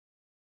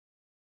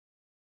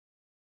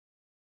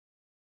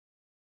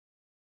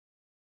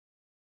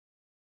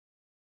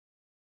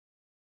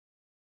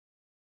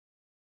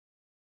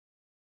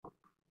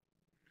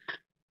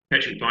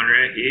Patrick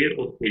Weinrauch here,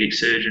 Orthopaedic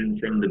Surgeon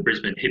from the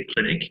Brisbane Hip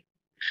Clinic.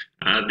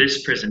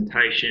 This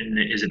presentation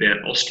is about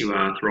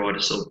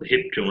osteoarthritis of the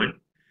hip joint.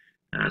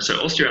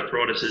 So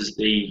osteoarthritis is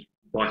the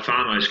by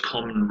far most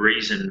common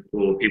reason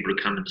for people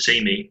to come and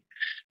see me.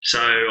 So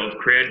I've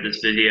created this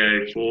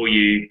video for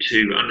you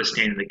to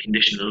understand the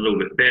condition a little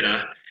bit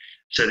better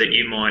so that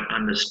you might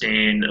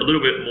understand a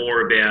little bit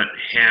more about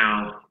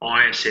how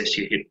I assess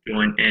your hip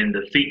joint and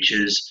the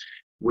features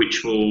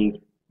which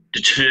will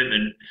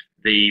determine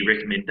the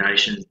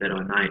recommendations that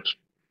I make.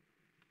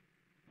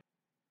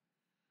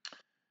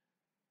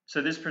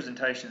 So this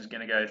presentation is going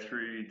to go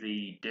through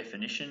the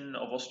definition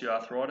of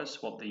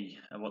osteoarthritis, what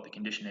the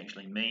condition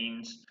actually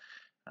means,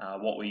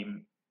 what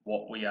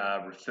we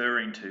are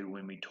referring to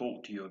when we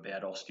talk to you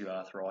about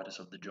osteoarthritis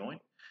of the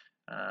joint.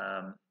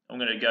 I'm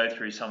going to go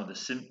through some of the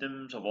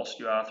symptoms of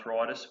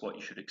osteoarthritis, what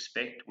you should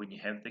expect when you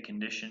have the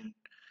condition,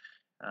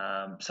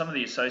 some of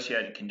the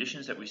associated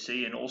conditions that we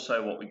see, and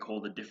also what we call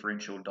the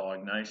differential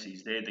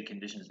diagnoses. They're the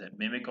conditions that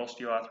mimic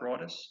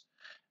osteoarthritis.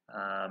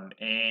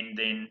 And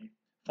then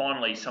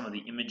finally, some of the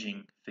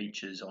imaging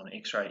features on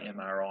X-ray,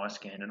 MRI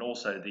scan, and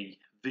also the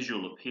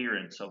visual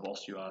appearance of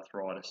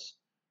osteoarthritis.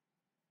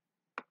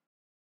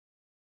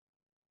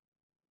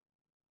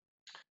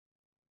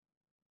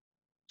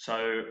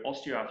 So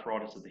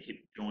osteoarthritis of the hip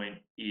joint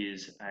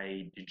is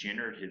a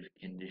degenerative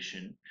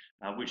condition,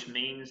 which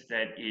means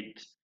that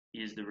it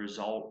is the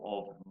result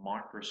of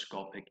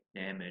microscopic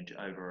damage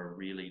over a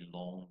really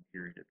long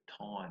period of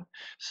time.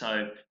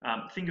 So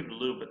think of it a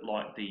little bit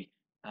like the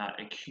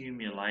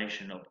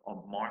accumulation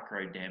of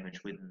micro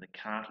damage within the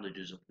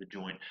cartilages of the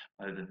joint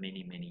over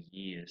many, many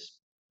years.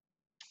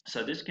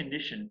 So this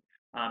condition,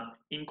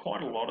 in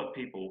quite a lot of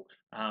people,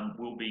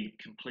 will be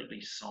completely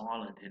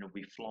silent and will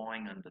be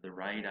flying under the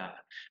radar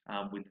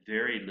with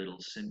very little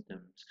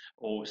symptoms,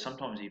 or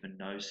sometimes even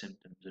no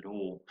symptoms at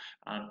all,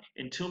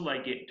 until they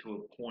get to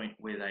a point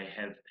where they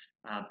have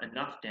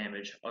enough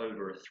damage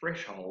over a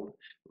threshold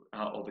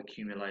of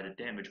accumulated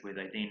damage where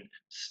they then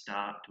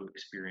start to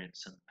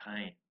experience some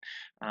pain.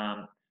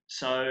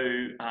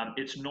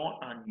 It's not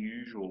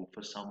unusual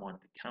for someone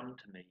to come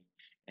to me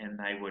and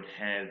they would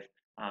have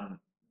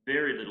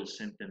very little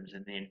symptoms,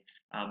 and then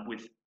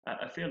with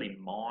a fairly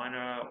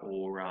minor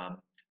or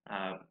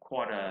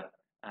quite a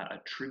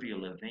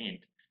trivial event,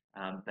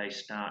 they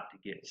start to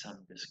get some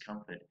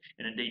discomfort.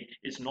 And indeed,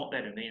 it's not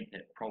that event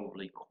that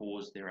probably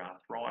caused their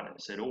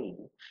arthritis at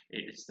all.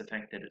 It's the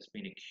fact that it's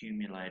been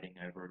accumulating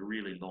over a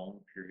really long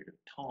period of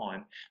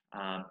time,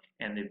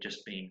 and they've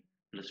just been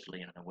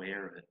blissfully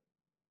unaware of it.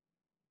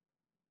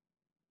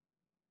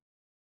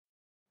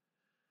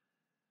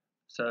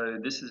 So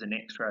this is an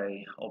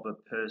X-ray of a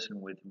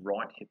person with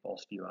right hip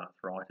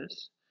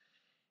osteoarthritis,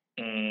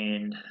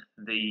 and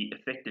the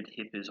affected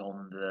hip is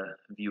on the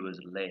viewer's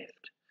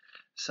left.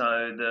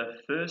 So the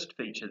first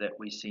feature that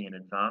we see in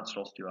advanced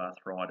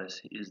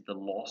osteoarthritis is the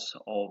loss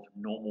of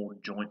normal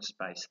joint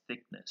space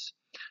thickness.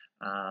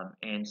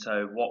 And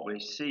so what we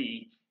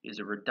see is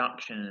a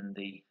reduction in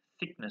the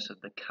thickness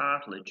of the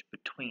cartilage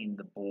between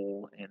the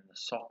ball and the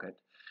socket,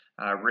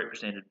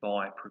 represented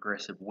by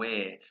progressive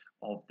wear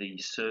of the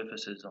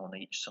surfaces on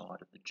each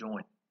side of the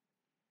joint.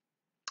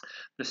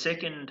 The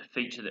second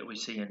feature that we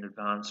see in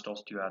advanced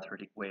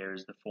osteoarthritic wear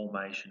is the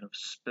formation of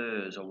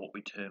spurs, or what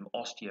we term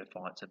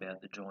osteophytes,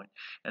 about the joint.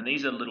 And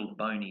these are little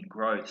bony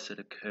growths that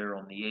occur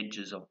on the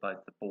edges of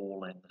both the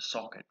ball and the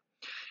socket.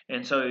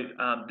 And so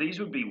these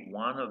would be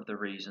one of the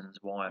reasons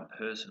why a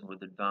person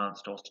with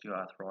advanced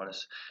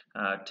osteoarthritis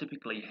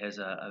typically has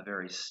a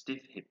very stiff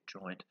hip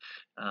joint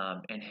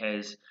and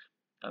has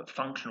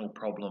functional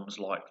problems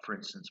like, for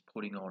instance,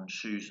 putting on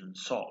shoes and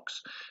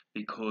socks,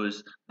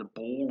 because the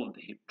ball of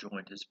the hip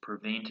joint is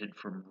prevented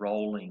from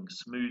rolling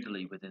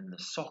smoothly within the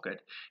socket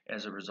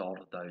as a result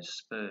of those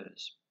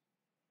spurs.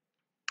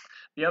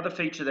 The other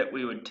feature that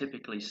we would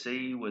typically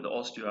see with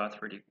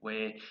osteoarthritic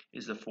wear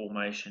is the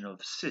formation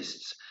of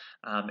cysts.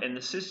 And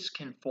the cysts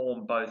can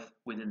form both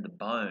within the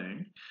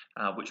bone,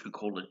 which we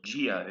call a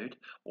geode,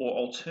 or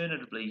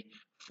alternatively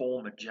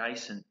form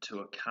adjacent to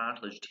a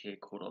cartilage tear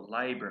called a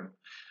labrum,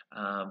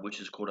 which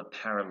is called a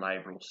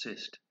paralabral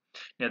cyst.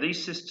 Now,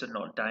 these cysts are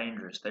not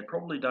dangerous. They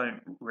probably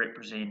don't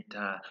represent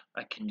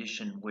a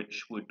condition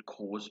which would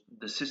cause,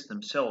 the cysts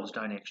themselves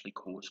don't actually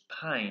cause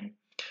pain,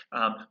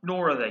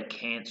 nor are they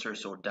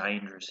cancerous or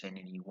dangerous in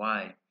any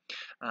way.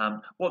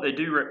 What they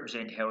do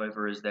represent,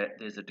 however, is that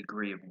there's a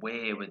degree of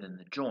wear within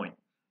the joint.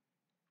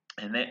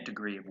 And that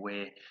degree of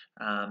wear,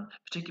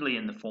 particularly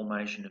in the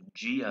formation of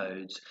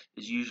geodes,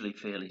 is usually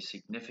fairly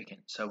significant.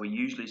 So we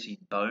usually see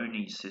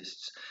bony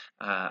cysts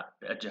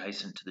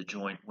adjacent to the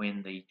joint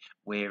when the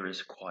wear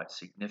is quite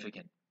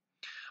significant.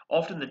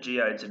 Often the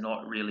geodes are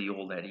not really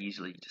all that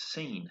easily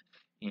seen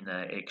in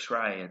an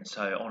X-ray, and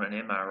so on an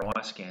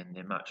MRI scan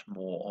they're much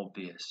more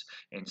obvious.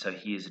 And so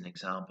here's an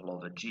example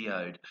of a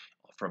geode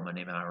from an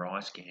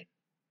MRI scan.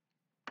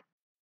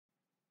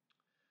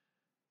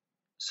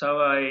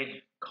 So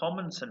a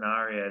common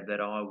scenario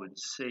that I would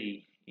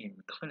see in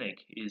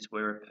clinic is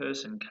where a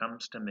person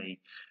comes to me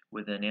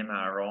with an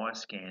MRI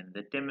scan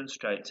that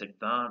demonstrates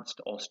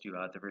advanced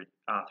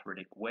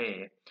osteoarthritic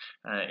wear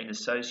in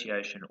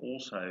association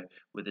also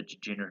with a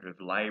degenerative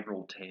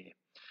labral tear.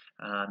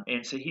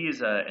 And so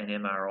here's an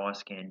MRI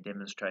scan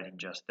demonstrating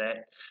just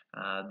that.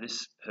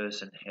 This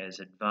person has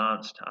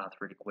advanced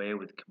arthritic wear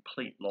with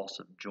complete loss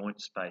of joint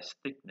space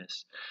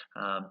thickness,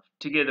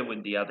 together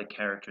with the other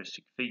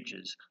characteristic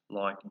features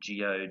like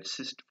geode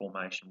cyst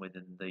formation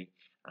within the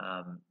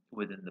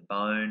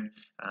bone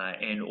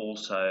and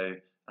also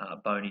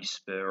bony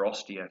spur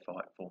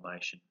osteophyte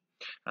formation.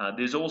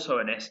 There's also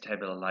an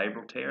acetabular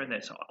labral tear, and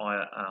that's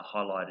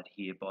highlighted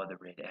here by the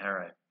red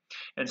arrow.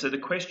 And so the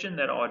question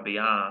that I'd be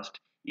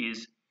asked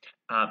is,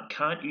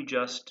 can't you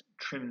just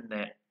trim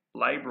that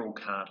labral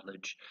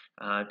cartilage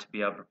to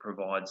be able to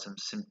provide some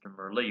symptom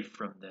relief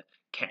from the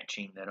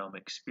catching that I'm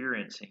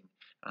experiencing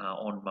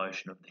on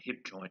motion of the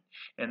hip joint?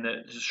 And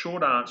the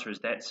short answer is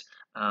that's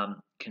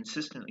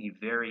consistently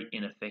very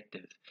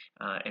ineffective,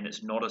 and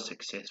it's not a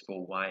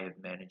successful way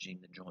of managing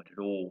the joint at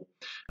all.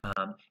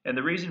 And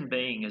the reason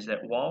being is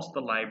that whilst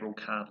the labral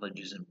cartilage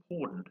is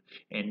important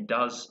and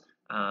does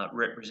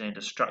represent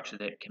a structure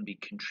that can be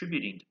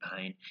contributing to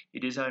pain,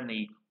 it is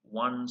only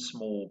one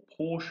small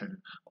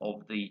portion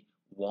of the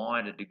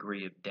wider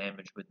degree of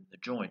damage within the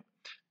joint.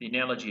 The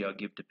analogy I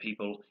give to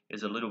people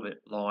is a little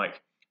bit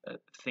like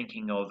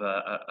thinking of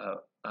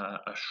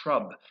a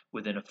shrub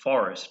within a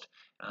forest,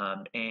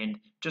 and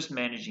just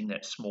managing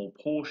that small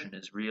portion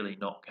is really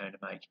not going to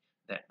make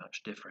that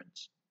much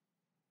difference.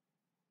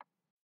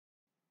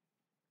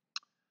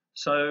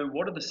 So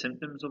what are the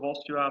symptoms of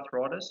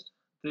osteoarthritis?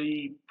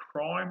 The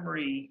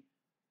primary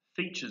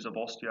features of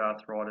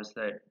osteoarthritis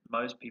that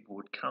most people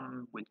would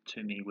come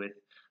to me with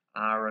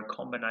are a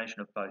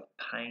combination of both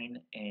pain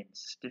and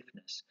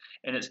stiffness,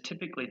 and it's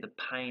typically the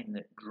pain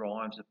that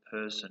drives a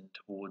person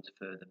towards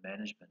further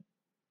management.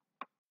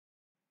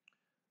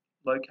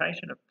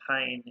 Location of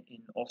pain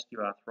in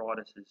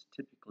osteoarthritis is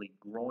typically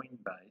groin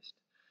based,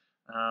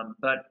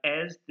 but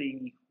as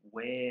the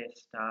wear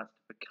starts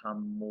to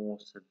become more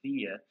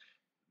severe,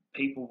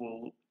 people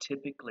will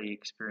typically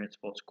experience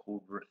what's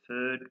called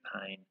referred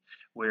pain,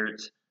 where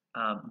it's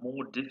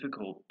more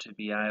difficult to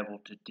be able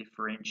to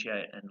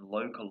differentiate and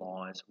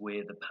localize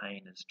where the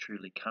pain is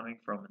truly coming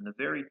from. And the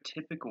very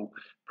typical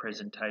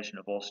presentation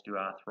of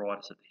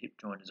osteoarthritis of the hip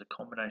joint is a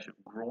combination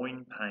of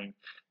groin pain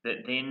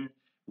that then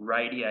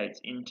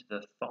radiates into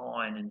the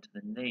thigh and into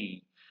the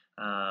knee,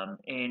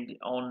 and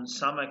on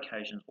some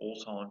occasions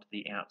also onto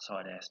the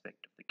outside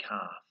aspect of the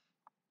calf.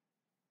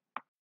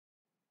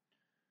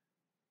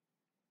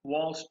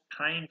 Whilst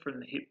pain from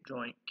the hip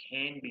joint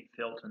can be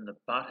felt in the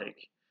buttock,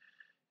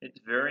 it's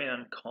very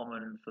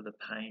uncommon for the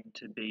pain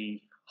to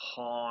be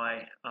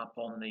high up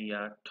on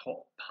the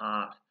top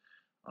part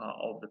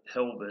of the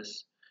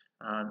pelvis,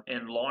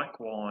 and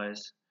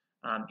likewise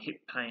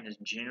hip pain is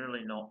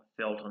generally not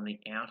felt on the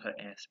outer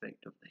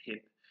aspect of the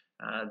hip.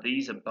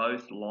 These are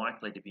both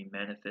likely to be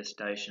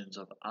manifestations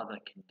of other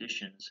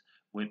conditions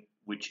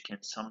which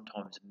can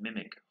sometimes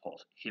mimic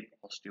hip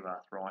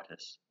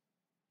osteoarthritis.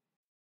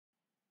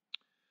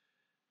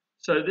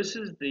 So this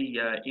is the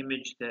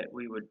image that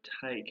we would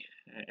take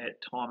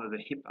at time of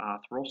a hip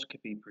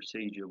arthroscopy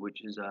procedure,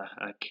 which is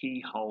a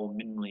keyhole,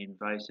 minimally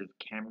invasive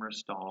camera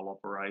style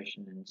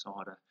operation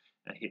inside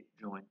a hip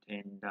joint.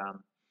 And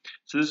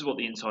so this is what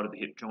the inside of the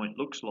hip joint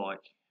looks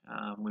like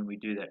when we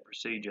do that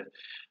procedure.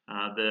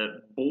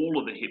 The ball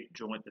of the hip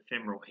joint, the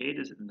femoral head,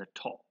 is in the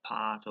top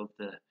part of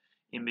the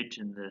image,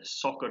 and the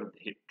socket of the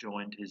hip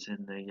joint is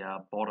in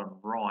the bottom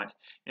right,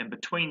 and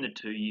between the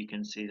two you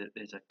can see that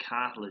there's a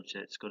cartilage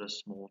that's got a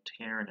small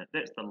tear in it.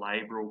 That's the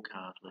labral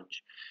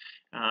cartilage.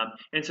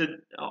 And so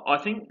I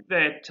think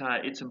that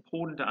it's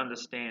important to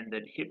understand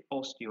that hip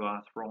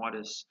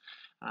osteoarthritis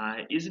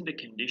isn't a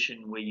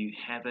condition where you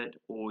have it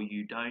or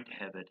you don't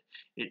have it.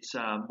 It's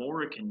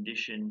more a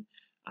condition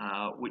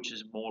which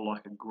is more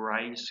like a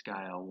grey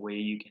scale, where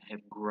you can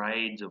have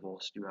grades of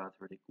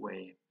osteoarthritic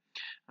wear.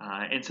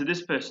 And so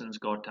this person's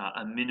got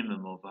a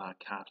minimum of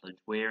cartilage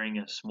wearing,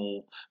 a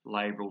small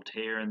labral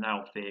tear, and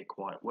they'll fare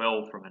quite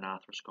well from an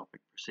arthroscopic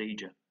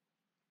procedure.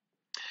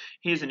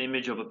 Here's an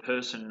image of a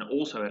person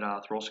also at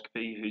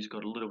arthroscopy who's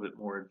got a little bit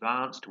more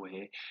advanced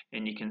wear,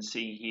 and you can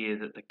see here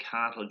that the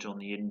cartilage on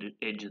the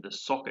edge of the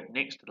socket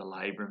next to the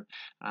labrum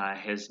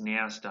has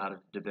now started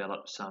to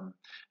develop some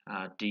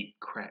deep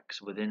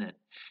cracks within it.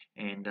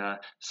 And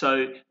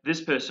so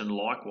this person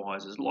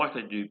likewise is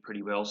likely to do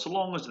pretty well so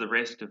long as the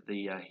rest of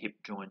the hip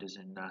joint is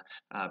in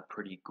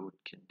pretty good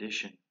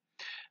condition.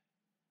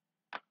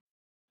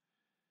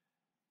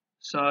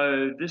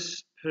 So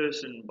this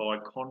person, by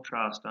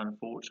contrast,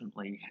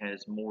 unfortunately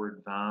has more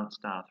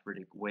advanced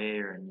arthritic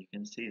wear, and you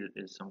can see that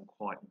there's some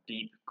quite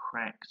deep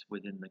cracks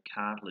within the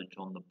cartilage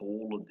on the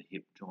ball of the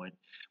hip joint,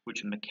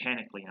 which are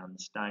mechanically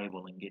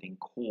unstable and getting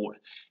caught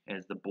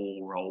as the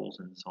ball rolls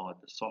inside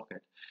the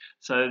socket.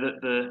 So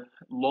that the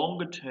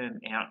longer term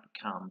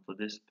outcome for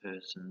this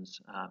person's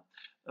are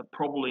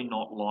probably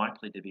not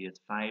likely to be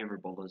as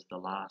favourable as the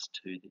last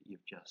two that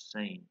you've just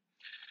seen.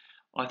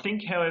 I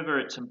think, however,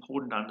 it's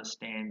important to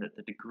understand that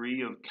the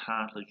degree of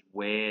cartilage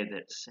wear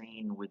that's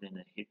seen within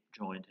a hip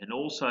joint, and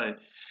also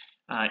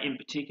in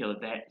particular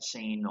that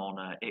seen on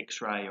an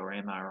X-ray or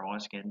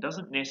MRI scan,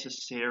 doesn't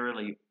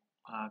necessarily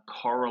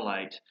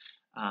correlate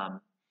um,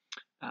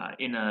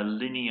 in a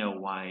linear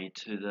way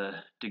to the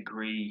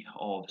degree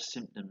of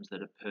symptoms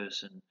that a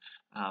person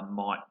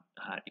might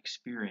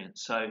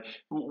experience. So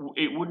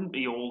it wouldn't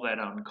be all that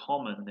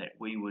uncommon that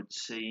we would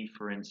see,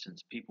 for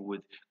instance, people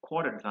with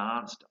quite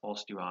advanced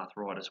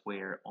osteoarthritis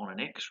where on an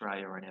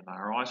X-ray or an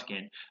MRI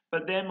scan,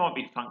 but they might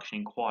be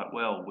functioning quite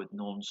well with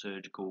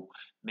non-surgical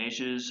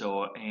measures,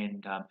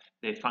 and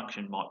their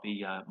function might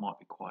be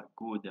quite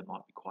good. They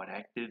might be quite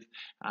active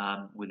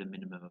with a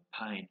minimum of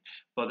pain.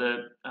 But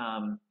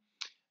the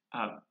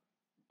uh,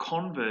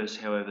 converse,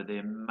 however,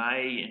 there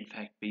may in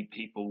fact be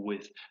people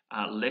with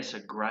lesser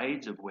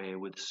grades of wear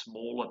with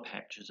smaller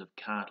patches of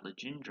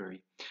cartilage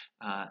injury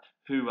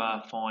who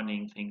are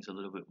finding things a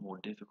little bit more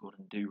difficult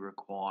and do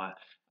require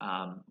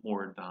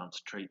more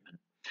advanced treatment.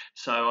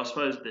 So I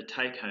suppose the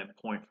take-home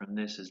point from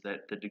this is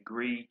that the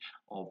degree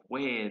of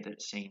wear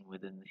that's seen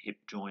within the hip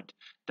joint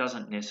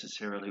doesn't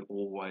necessarily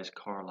always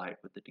correlate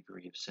with the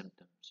degree of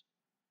symptoms.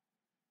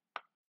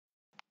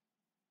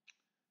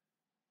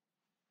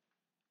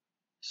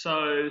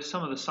 So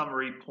some of the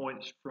summary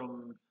points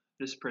from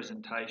this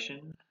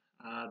presentation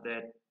are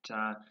that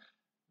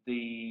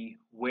the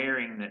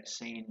wearing that's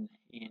seen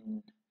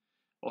in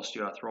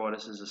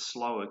osteoarthritis is a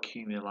slow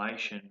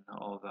accumulation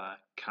of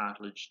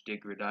cartilage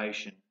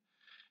degradation.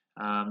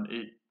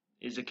 It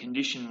is a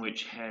condition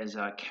which has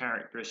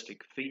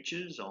characteristic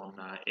features on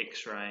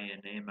X-ray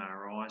and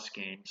MRI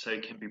scan, so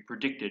it can be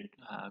predicted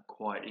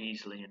quite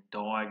easily and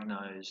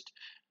diagnosed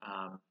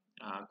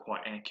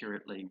quite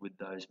accurately with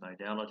those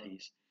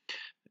modalities.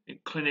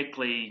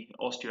 Clinically,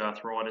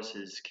 osteoarthritis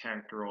is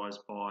characterised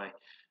by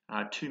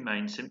two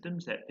main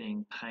symptoms, that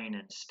being pain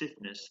and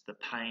stiffness, the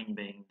pain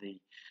being the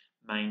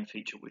main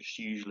feature which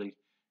usually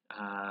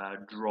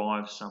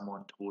drives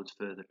someone towards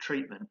further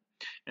treatment.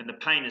 And the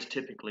pain is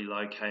typically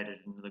located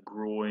in the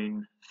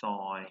groin,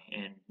 thigh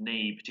and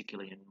knee,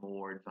 particularly in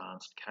more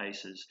advanced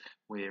cases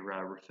where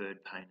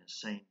referred pain is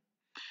seen.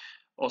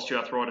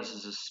 Osteoarthritis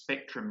is a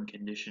spectrum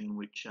condition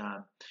which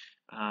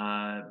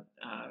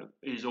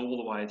is all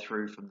the way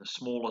through from the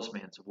smallest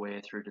amounts of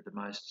wear through to the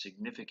most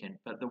significant,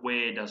 but the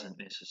wear doesn't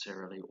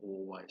necessarily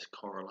always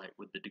correlate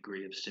with the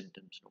degree of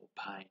symptoms or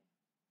pain.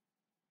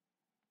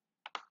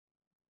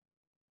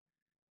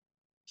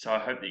 So I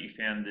hope that you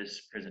found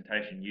this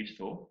presentation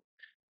useful.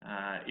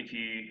 If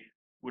you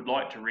would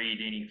like to read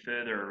any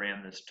further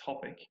around this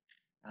topic,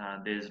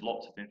 there's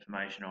lots of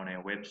information on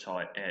our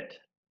website at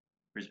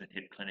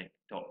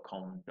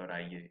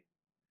brisbanehipclinic.com.au.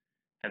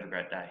 Have a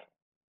great day.